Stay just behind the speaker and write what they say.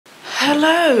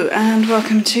Hello and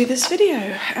welcome to this video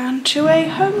and to a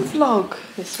home vlog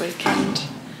this weekend.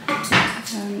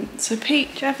 So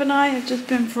Pete, Jeff and I have just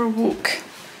been for a walk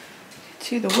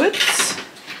to the woods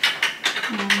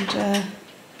and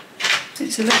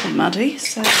it's a little muddy,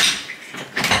 so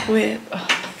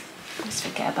let's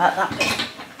forget about that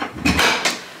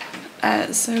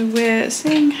bit. So we're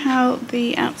seeing how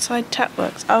the outside tap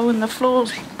works. Oh, and the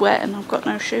floor's wet and I've got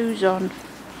no shoes on.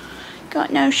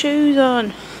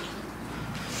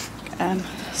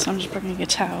 So I'm just bringing a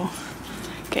towel,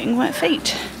 getting wet feet.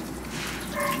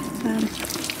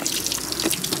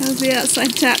 How's the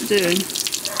outside tap doing?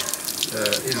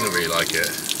 He doesn't really like it.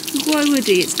 Why would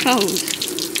he? It's cold.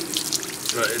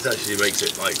 But it actually makes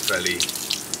it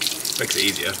makes it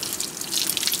easier.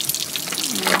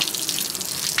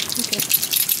 Okay.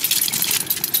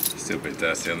 Still a bit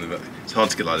dirty on the back. It's hard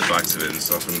to get like the backs of it and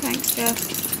stuff. And Thanks, Jeff.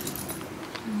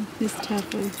 This towel.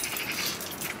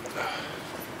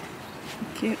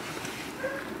 Thank you.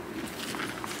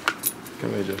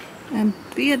 Come here, Jeff.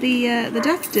 But yeah, the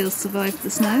daffodils survived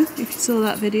the snow, if you saw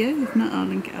that video. If not, I'll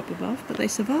link it up above. But they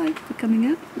survived. They're coming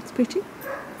out. It's pretty.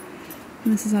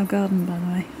 And this is our garden, by the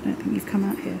way. I don't think you've come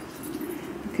out here.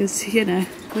 Because, you know,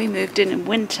 we moved in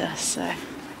winter, so...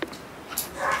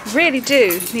 really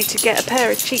do need to get a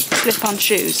pair of cheap slip-on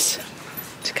shoes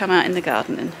to come out in the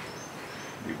garden in.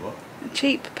 You what? A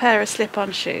cheap pair of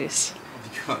slip-on shoes.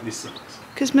 Have you got any socks?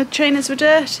 Because my trainers were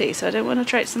dirty, so I don't want to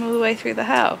traipse them all the way through the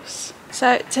house.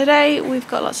 So today we've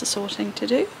got lots of sorting to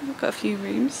do. We've got a few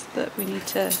rooms that we need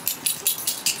to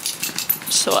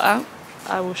sort out.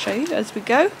 I will show you as we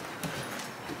go.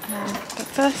 But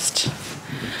first,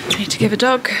 I need to give a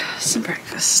dog some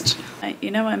breakfast.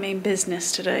 You know I mean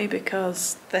business today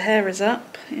because the hair is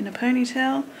up in a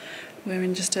ponytail. We're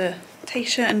in just a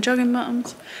t-shirt and jogging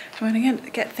bottoms. And we're going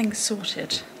to get things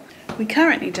sorted. We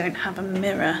currently don't have a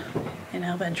mirror in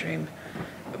our bedroom,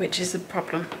 which is a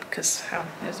problem because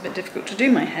it was a bit difficult to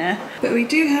do my hair. But we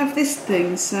do have this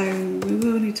thing, so we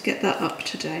will need to get that up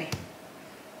today.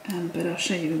 But I'll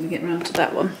show you when we get around to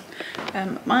that one.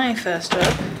 My first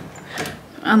job,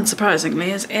 unsurprisingly,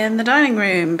 is in the dining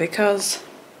room because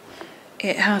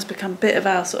it has become a bit of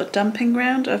our sort of dumping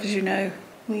ground. As you know,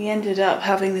 we ended up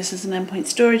having this as an Endpoint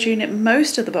storage unit.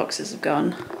 Most of the boxes have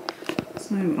gone.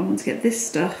 So I want to get this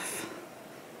stuff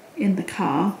in the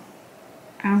car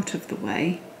out of the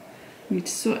way. We need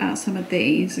to sort out some of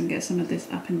these and get some of this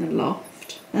up in the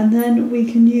loft. And then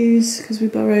we can use, because we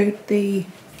borrowed the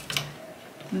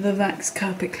Vax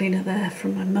carpet cleaner there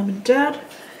from my mum and dad.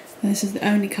 And this is the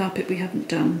only carpet we haven't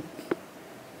done.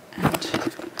 And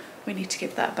we need to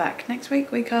give that back next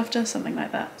week, week after, something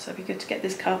like that. So it'd be good to get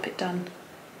this carpet done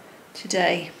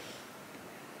today.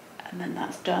 And then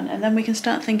that's done. And then we can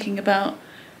start thinking about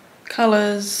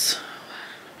colours,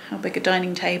 how big a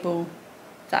dining table,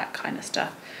 that kind of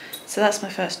stuff. So that's my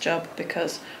first job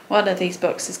because one of these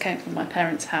boxes came from my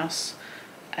parents' house.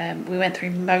 We went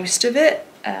through most of it,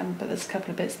 but there's a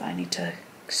couple of bits that I need to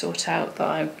sort out that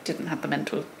I didn't have the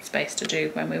mental space to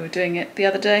do when we were doing it the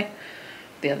other day.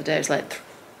 The other day was like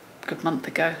a good month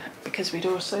ago because we'd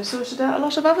also sorted out a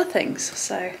lot of other things.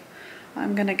 So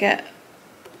I'm going to get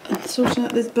sorted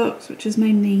out this box, which is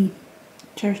mainly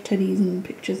cherished teddies and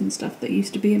pictures and stuff that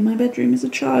used to be in my bedroom as a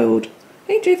child.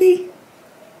 Hey Jivy,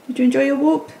 did you enjoy your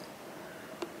walk?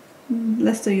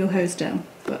 Less so your hose down,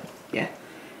 but yeah,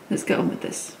 let's get on with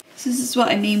this. So this is what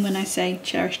I mean when I say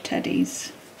cherished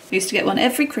teddies. I used to get one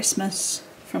every Christmas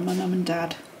from my mum and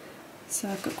dad. So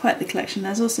I've got quite the collection.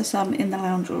 There's also some in the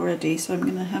lounge already, so I'm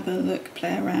going to have a look,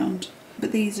 play around.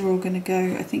 But these are all going to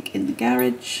go, I think, in the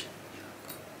garage.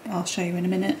 I'll show you in a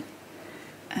minute.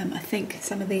 I think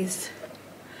some of these...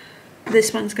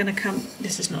 This one's going to come...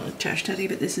 This is not a cherished teddy,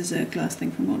 but this is a glass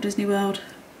thing from Walt Disney World.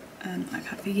 I've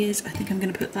had for years. I think I'm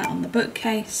going to put that on the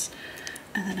bookcase.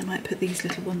 And then I might put these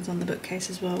little ones on the bookcase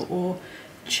as well, or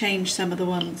change some of the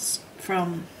ones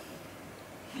from...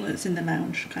 well, it's in the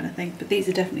lounge kind of thing, but these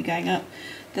are definitely going up.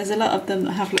 There's a lot of them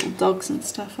that have little dogs and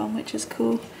stuff on, which is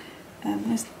cool.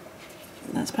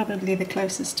 That's probably the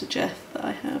closest to Jeff that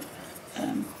I have.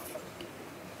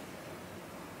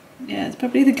 Yeah, it's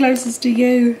probably the closest to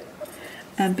you.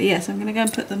 But yes, I'm going to go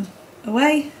and put them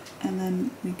away, and then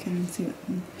we can see what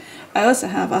them... I also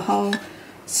have a whole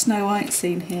Snow White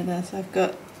scene here there, so I've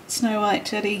got Snow White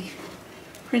teddy,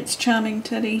 Prince Charming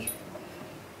teddy,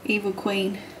 Evil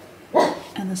Queen,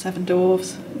 and the 7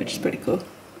 Dwarves, which is pretty cool.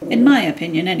 In my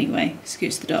opinion anyway,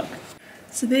 excuse the dog.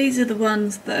 So these are the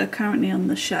ones that are currently on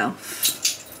the shelf.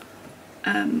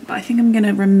 But I think I'm going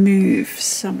to remove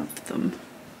some of them.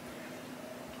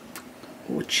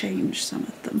 Or change some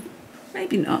of them.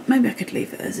 Maybe not, maybe I could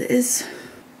leave it as it is.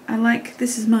 I like,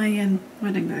 this is my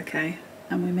wedding bouquet,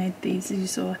 and we made these, as you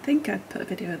saw. I think I put a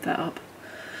video of that up.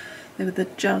 They were the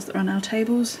jars that are on our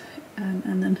tables,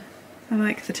 and then I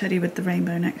like the teddy with the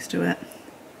rainbow next to it.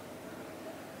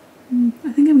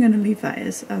 I think I'm going to leave that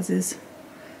as is.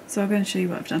 So I'm going to show you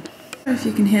what I've done. If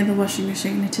you can hear the washing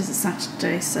machine, it is a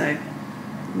Saturday, so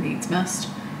needs must.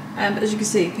 But as you can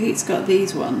see, Pete's got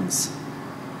these ones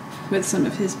with some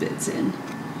of his bits in.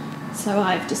 So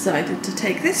I've decided to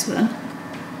take this one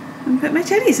and put my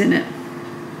teddies in it.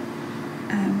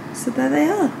 So there they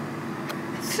are.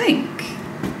 I think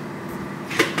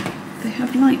they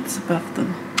have lights above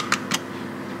them.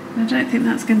 I don't think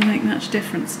that's going to make much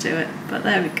difference to it, but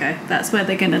there we go. That's where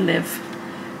they're going to live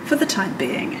for the time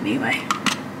being anyway.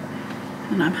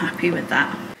 And I'm happy with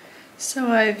that.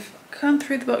 So I've gone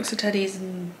through the box of teddies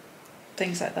and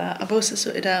things like that. I've also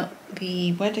sorted out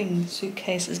the wedding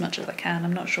suitcase as much as I can.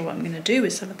 I'm not sure what I'm going to do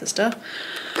with some of the stuff,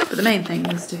 but the main thing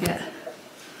is to get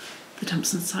the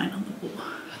Thompson sign on the wall.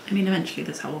 I mean, eventually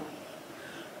this whole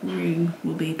room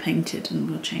will be painted and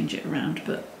we'll change it around,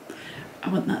 but I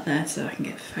want that there so I can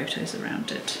get photos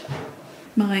around it.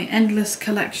 My endless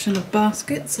collection of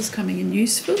baskets is coming in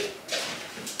useful.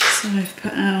 So I've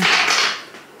put our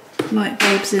light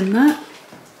bulbs in that,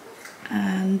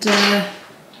 and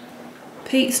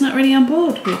Pete's not really on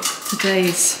board with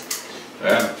today's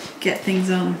get things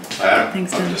on, get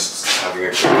things done. I'm just having a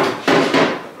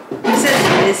He said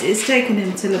it's taken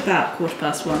him till about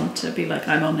 1:15 to be like,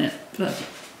 I'm on it, but...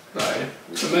 No,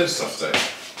 it's a loads of stuff today.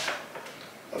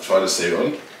 I've tried to see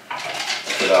one,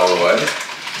 put it out of the way,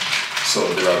 sort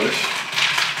of the rubbish.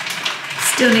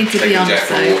 Still need to be on Jack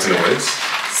for a walk in the woods.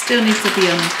 Still needs to be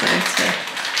on though, so...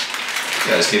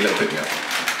 Yeah, just need a little pick me up.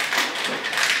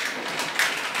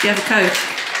 Do you have a code?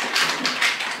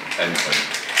 Endpoint.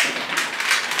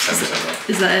 10% off.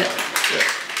 Is that it? Yeah.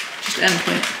 Just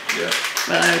Endpoint? Yeah.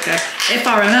 Well, there we go. If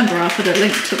I remember, I'll put a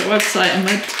link to the website in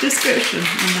my description.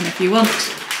 And then if you want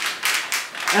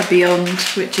a Beyond,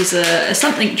 which is a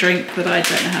something drink that I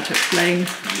don't know how to explain.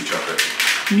 Nootropic.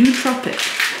 Nootropic.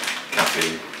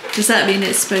 Caffeine. Does that mean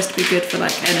it's supposed to be good for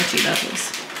like energy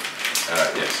levels?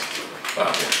 Yes. Well,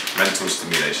 yeah. Mental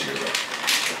stimulation as well.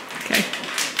 Okay.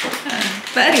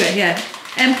 But anyway, yeah.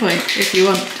 Endpoint if you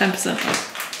want 10% off.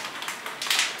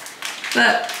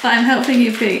 But I'm helping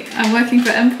you, Pete. I'm working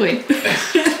for Endpoint.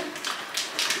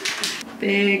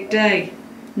 Big day.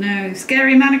 No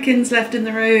scary mannequins left in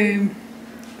the room.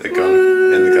 They're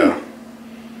gone. In the car.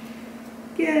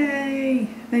 Yay!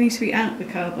 They need to be out the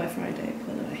car by Friday,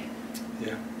 by the way.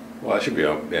 Yeah. Well, I should be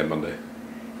out, Monday.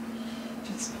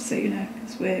 Just so you know,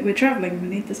 because we're travelling, we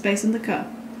need the space in the car.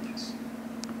 Yes.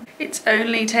 It's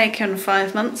only taken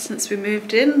 5 months since we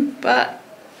moved in, but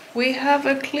we have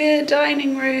a clear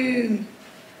dining room.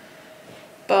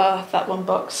 Bar that one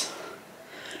box,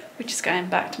 which is going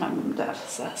back to my mum and dad,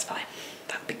 so that's fine.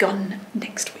 That'll be gone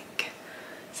next week.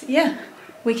 So yeah,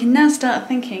 we can now start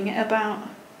thinking about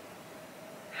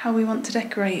how we want to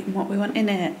decorate and what we want in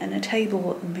it, and a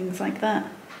table and things like that,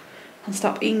 and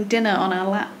stop eating dinner on our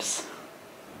laps.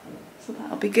 So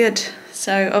that'll be good.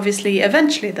 So obviously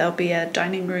eventually there'll be a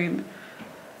dining room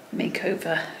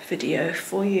makeover video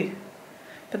for you.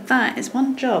 But that is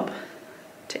one job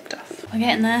ticked off. We're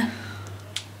getting there.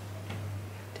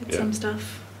 Did some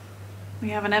stuff. We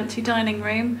have an empty dining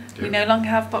room. Yeah. We no longer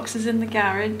have boxes in the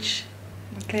garage.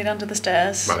 We cleared under the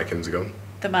stairs. Mannequins are gone.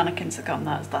 The mannequins are gone.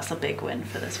 That's a big win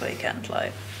for this weekend.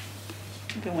 Like,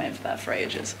 I've been waiting for that for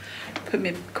ages. Put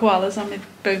my koalas on my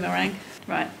boomerang.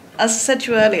 Right. As I said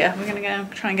to you earlier, we're going to go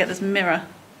try and get this mirror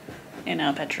in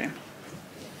our bedroom.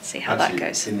 See how that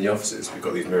goes. In the offices, we've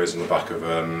got these mirrors on the back of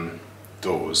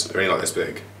doors. They're only like this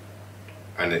big,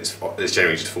 and it's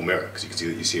generally just a full mirror because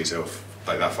you see yourself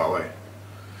like that far away.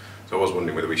 So I was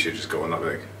wondering whether we should just go on that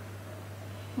big.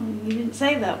 Well, you didn't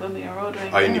say that when we were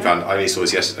ordering. I only saw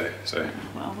this yesterday, so.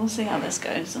 Well, we'll see how this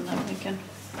goes, and then we can.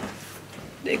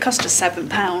 It cost us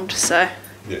 £7, so.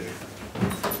 Yeah.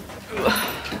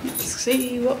 Let's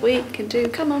see what we can do.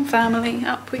 Come on, family,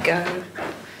 up we go.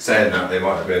 Saying that, they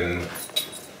might have been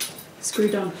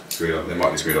screwed on. Screwed on. They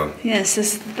might be screwed on. Yes,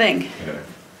 this is the thing. Yeah.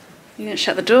 You're gonna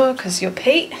shut the door because you're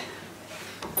Pete.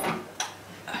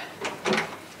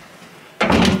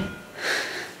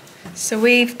 So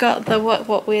we've got the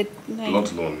what we're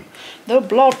Blood lawn. The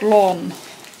blood lawn.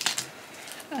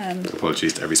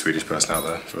 Apologies to every Swedish person out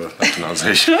there for that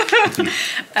pronunciation.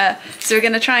 So we're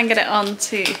going to try and get it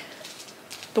onto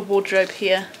the wardrobe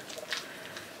here,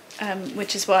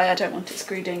 which is why I don't want it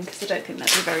screwed in, because I don't think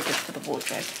that'd be very good for the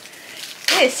wardrobe.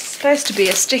 It's supposed to be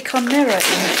a stick-on mirror in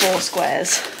 4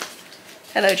 squares.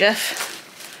 Hello, Jeff.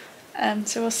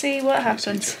 So we'll see what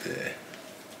happens.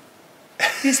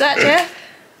 Who's that,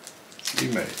 Jeff? You,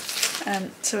 mate.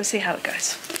 So we'll see how it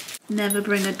goes. Never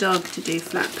bring a dog to do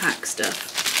flat pack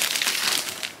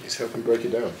stuff. Just help him break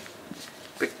it down.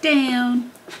 Break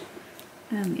down.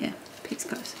 Yeah, Pete's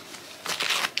close.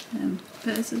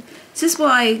 But this is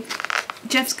why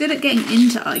Jeff's good at getting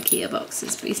into IKEA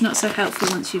boxes, but he's not so helpful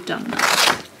once you've done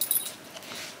that.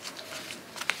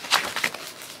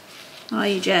 Are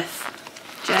you, Jeff?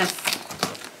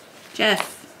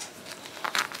 Jeff.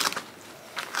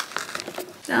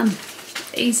 Done.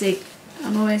 Easy.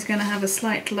 I'm always going to have a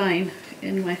slight line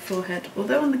in my forehead,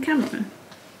 although on the camera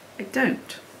I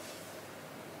don't.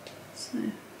 So,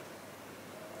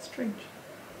 strange.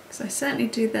 Because I certainly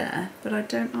do there, but I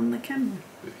don't on the camera.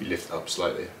 If you lift up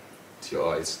slightly to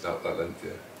your eyes, that length,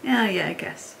 yeah. Yeah, I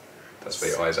guess. That's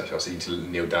where your eyes actually are, so you need to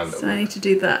kneel down a little So I bit. need to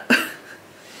do that.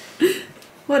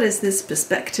 What is this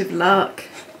perspective lark?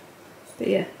 But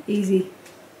yeah, easy.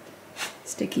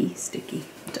 Sticky,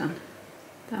 done.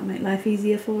 That'll make life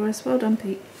easier for us. Well done,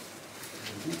 Pete.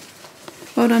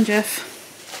 Well done, Jeff.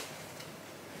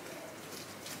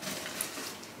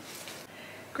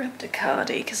 Grabbed a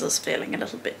cardie because I was feeling a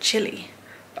little bit chilly.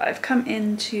 But I've come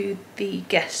into the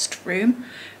guest room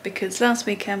because last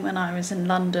weekend when I was in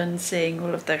London seeing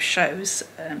all of those shows,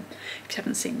 if you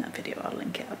haven't seen that video, I'll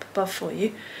link it up above for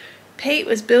you. Pete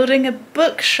was building a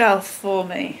bookshelf for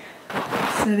me.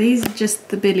 So these are just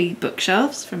the Billy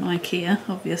bookshelves from IKEA,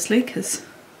 obviously, because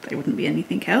they wouldn't be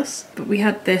anything else. But we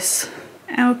had this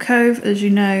alcove, as you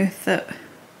know, that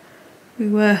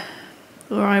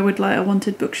I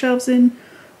wanted bookshelves in.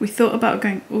 We thought about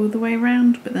going all the way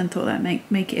around, but then thought that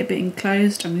make it a bit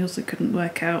enclosed, and we also couldn't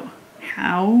work out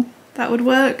how that would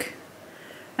work.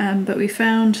 But we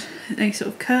found a sort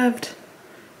of curved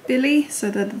Billy,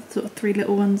 so they're the sort of three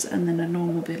little ones, and then a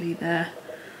normal Billy there.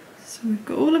 So we've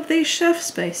got all of these shelf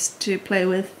space to play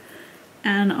with,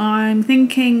 and I'm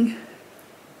thinking,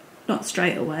 not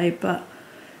straight away, but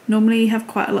normally you have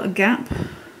quite a lot of gap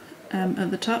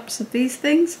at the tops of these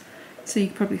things, so you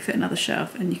could probably fit another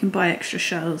shelf, and you can buy extra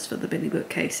shelves for the Billy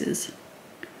bookcases.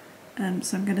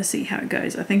 So I'm going to see how it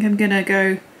goes. I think I'm going to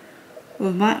go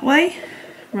that way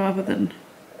rather than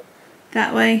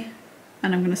that way,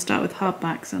 and I'm going to start with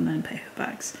hardbacks and then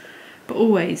paperbacks, but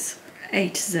always A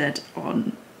to Z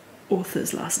on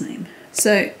author's last name.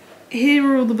 So here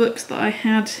are all the books that I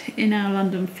had in our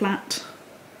London flat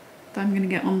that I'm going to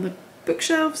get on the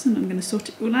bookshelves, and I'm going to sort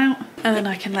it all out, and then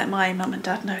I can let my mum and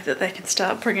dad know that they can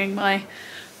start bringing my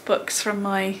books from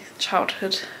my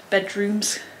childhood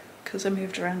bedrooms, because I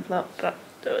moved around a lot, but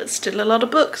there's still a lot of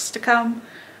books to come,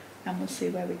 and we'll see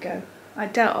where we go. I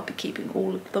doubt I'll be keeping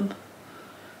all of them,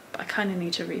 but I kind of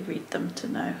need to reread them to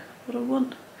know what I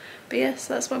want. But yes,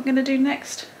 that's what I'm going to do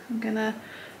next. I'm going to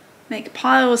make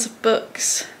piles of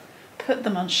books, put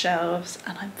them on shelves,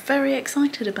 and I'm very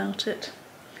excited about it.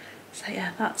 So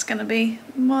yeah, that's going to be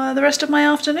the rest of my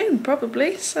afternoon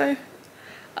probably, so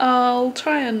I'll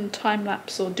try and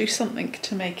time-lapse or do something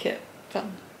to make it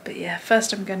fun. But yeah,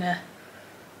 first I'm going to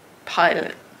pile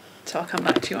it, so I'll come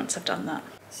back to you once I've done that.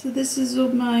 So this is all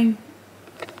my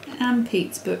and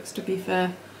Pete's books, to be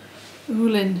fair,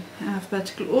 all in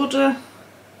alphabetical order,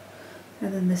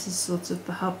 and then this is sort of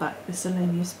the hardback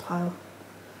miscellaneous pile.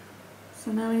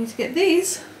 So now we need to get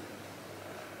these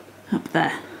up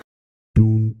there.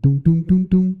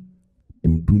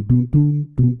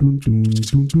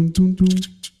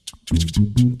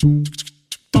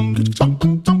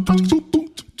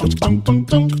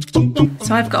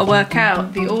 So I've got to work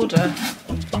out the order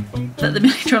that the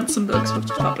Millie Johnson books were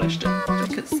published in,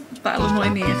 because that'll annoy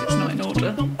me if it's not in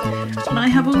order. And I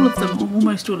have all of them, or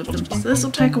almost all of them, so this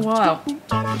will take a while.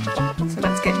 So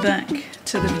let's get back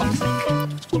to the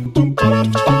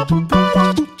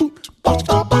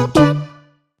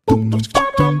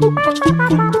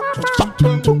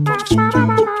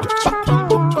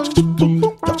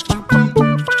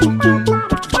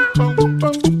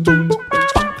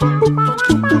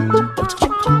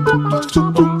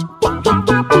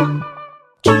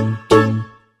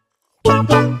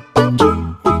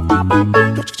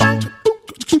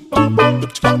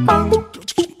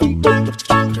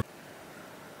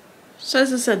So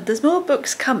as I said, there's more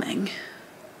books coming,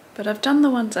 but I've done the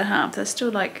ones I have. There's still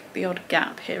like the odd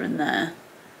gap here and there,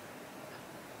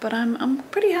 but I'm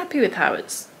pretty happy with how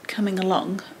it's coming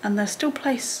along, and there's still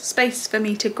space for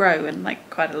me to grow, and like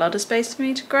quite a lot of space for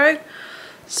me to grow.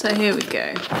 So here we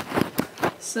go.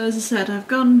 So as I said, I've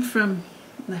gone from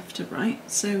left to right.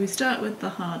 So we start with the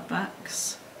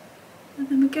hardbacks, and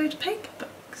then we go to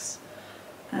paperbacks.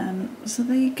 So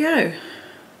there you go.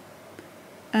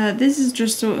 This is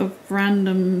just sort of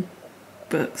random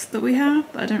books that we have.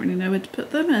 I don't really know where to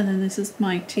put them. And then this is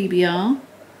my TBR.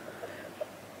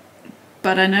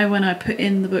 but I know when I put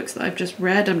in the books that I've just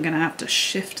read, I'm going to have to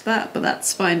shift that, but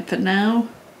that's fine for now.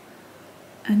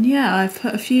 And yeah, I've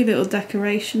put a few little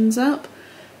decorations up.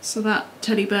 So that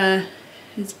teddy bear,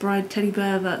 his bride teddy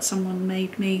bear that someone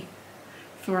made me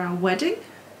for our wedding.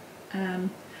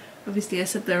 Obviously I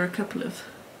said there are a couple of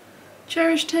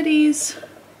cherished teddies,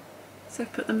 so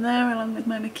I've put them there along with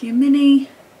my Mickey and Minnie.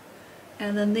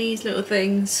 And then these little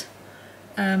things,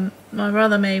 my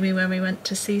brother made me when we went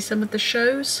to see some of the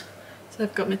shows. So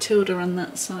I've got Matilda on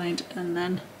that side and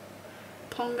then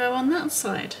Pongo on that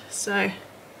side. So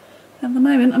at the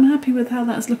moment I'm happy with how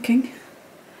that's looking.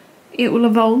 It will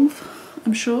evolve,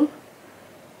 I'm sure,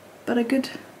 but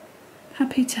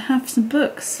happy to have some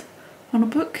books on a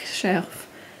bookshelf,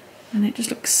 and it just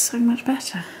looks so much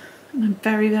better, and I'm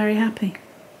very, very happy.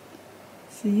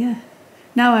 So yeah,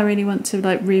 now I really want to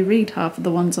like reread half of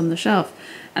the ones on the shelf,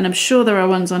 and I'm sure there are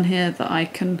ones on here that I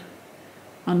can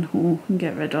unhaul and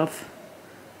get rid of.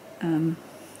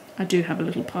 I do have a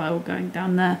little pile going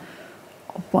down there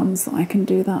of ones that I can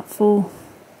do that for.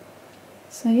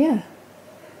 So yeah,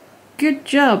 good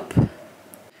job.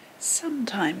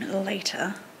 Sometime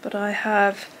later, but I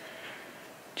have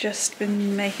just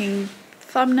been making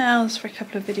thumbnails for a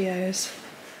couple of videos.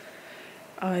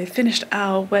 I finished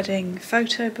our wedding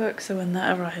photo book, so when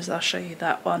that arrives I'll show you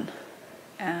that one.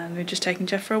 And we're just taking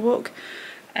Jeff for a walk.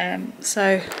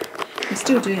 So I'm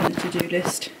still doing the to-do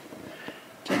list.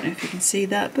 Don't know if you can see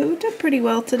that, but we've done pretty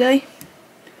well today.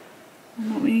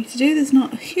 And what we need to do, there's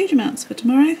not huge amounts for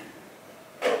tomorrow.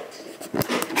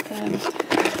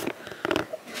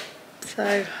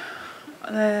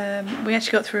 We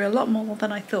actually got through a lot more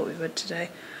than I thought we would today.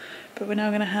 But we're now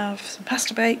going to have some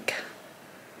pasta bake,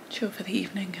 chill for the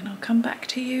evening, and I'll come back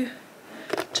to you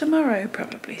tomorrow,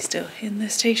 probably still in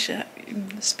this t-shirt,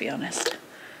 let's be honest.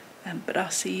 But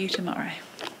I'll see you tomorrow.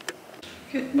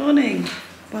 Good morning,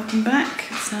 welcome back.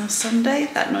 It's now Sunday.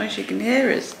 That noise you can hear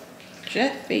is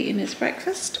Jeff eating his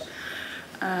breakfast.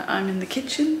 I'm in the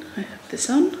kitchen, I have this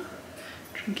on.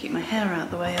 Try and keep my hair out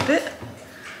of the way a bit,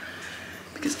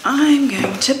 because I'm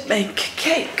going to bake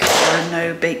cake, or a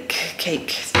no-bake cake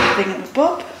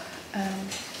thingamabob.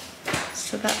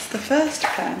 So that's the first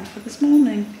plan for this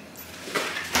morning.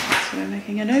 So we're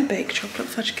making a no-bake chocolate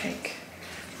fudge cake.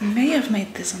 I may have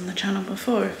made this on the channel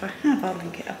before. If I have, I'll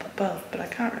link it up above, but I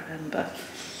can't remember.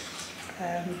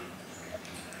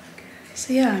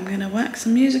 So yeah, I'm going to whack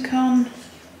some music on,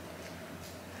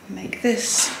 make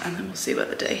this, and then we'll see where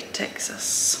the day takes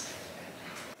us.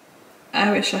 I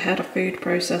wish I had a food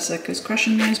processor, because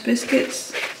crushing those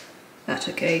biscuits, that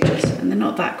took ages, and they're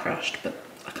not that crushed, but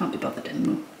I can't be bothered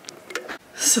anymore.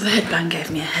 So the headband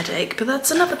gave me a headache, but that's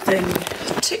another thing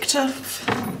ticked off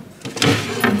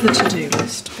the to-do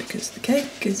list, because the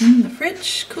cake is in the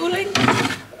fridge cooling,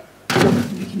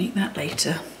 and we can eat that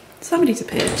later. Somebody's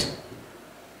appeared.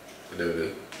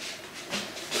 Hello.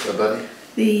 Hello, buddy.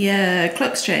 The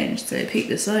clock's changed, so Pete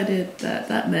decided that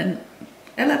that meant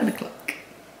 11 o'clock.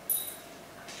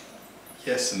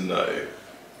 Yes and no.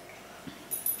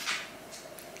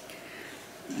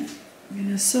 I'm going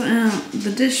to sort out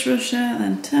the dishwasher,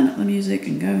 then turn up the music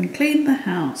and go and clean the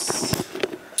house.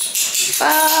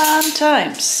 Fun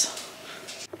times!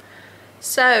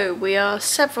 So we are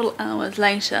several hours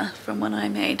later from when I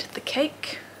made the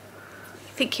cake.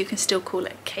 I think you can still call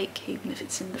it cake even if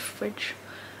it's in the fridge.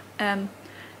 And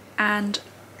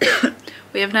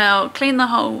we have now cleaned the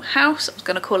whole house. I was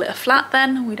going to call it a flat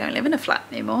then. We don't live in a flat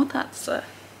anymore. That's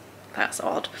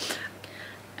odd.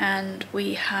 And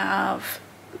we have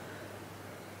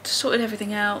sorted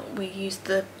everything out. We used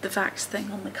the Vax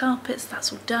thing on the carpets.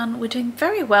 That's all done. We're doing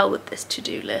very well with this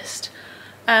to-do list.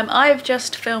 I've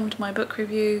just filmed my book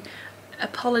review.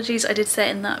 Apologies, I did say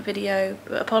it in that video,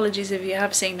 but apologies if you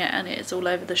have seen it and it's all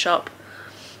over the shop.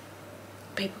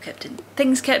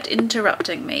 Things kept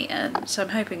interrupting me, and so I'm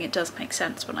hoping it does make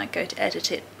sense when I go to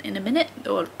edit it in a minute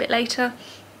or a bit later.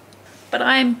 But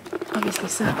I'm obviously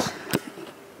sat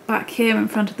back here in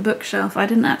front of the bookshelf. I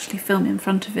didn't actually film in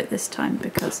front of it this time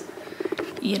because,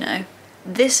 you know,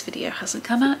 this video hasn't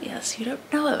come out yet, so you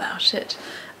don't know about it.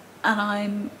 And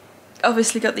I'm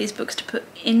obviously got these books to put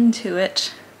into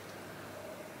it,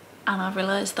 and I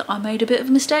realised that I made a bit of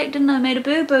a mistake, didn't I? I made a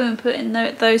boo-boo and put in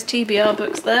those TBR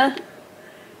books there.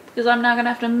 Because I'm now going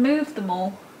to have to move them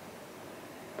all,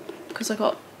 because I've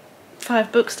got 5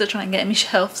 books to try and get in my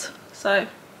shelves. So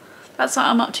that's what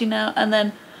I'm up to now. And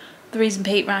then the reason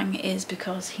Pete rang is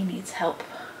because he needs help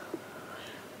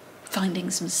finding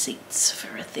some seats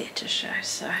for a theatre show.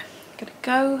 So I'm going to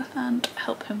go and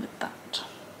help him with that.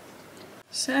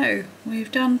 So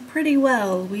we've done pretty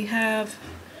well. We have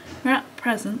wrap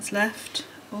presents left,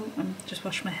 Oh, I'm just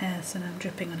washed my hair, so now I'm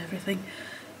dripping on everything.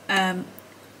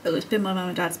 It's been my mum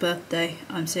and dad's birthday.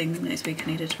 I'm seeing them next week.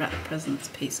 I needed to wrap the presents.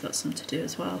 Pete's got some to do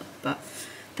as well, but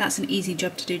that's an easy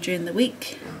job to do during the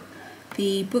week.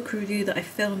 The book review that I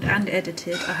filmed and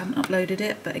edited, I haven't uploaded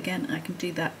it, but again, I can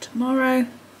do that tomorrow.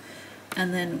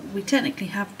 And then we technically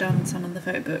have done some of the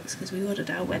photo books because we ordered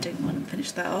our wedding one and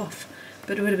finished that off.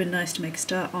 But it would have been nice to make a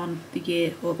start on the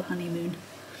year or the honeymoon.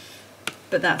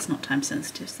 But that's not time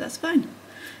sensitive, so that's fine.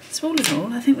 So all in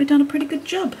all, I think we've done a pretty good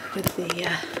job with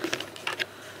the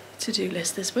to-do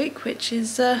list this week, which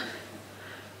is a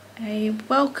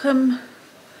welcome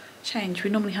change. We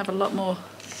normally have a lot more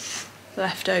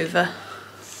left over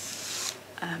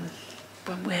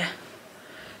when we're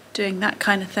doing that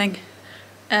kind of thing.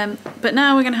 But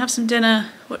now we're going to have some dinner,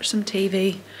 watch some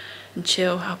TV and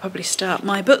chill. I'll probably start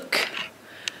my book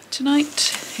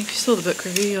tonight. If you saw the book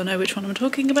review, you'll know which one I'm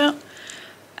talking about.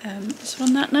 So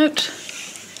on that note,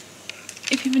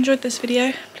 if you've enjoyed this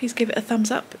video, please give it a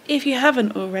thumbs up. If you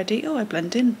haven't already, oh, I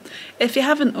blend in. If you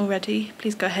haven't already,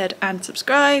 please go ahead and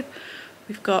subscribe.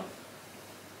 We've got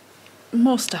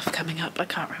more stuff coming up. I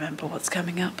can't remember what's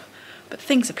coming up, but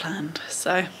things are planned.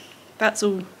 So that's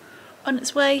all on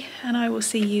its way, and I will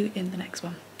see you in the next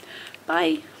one.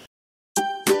 Bye.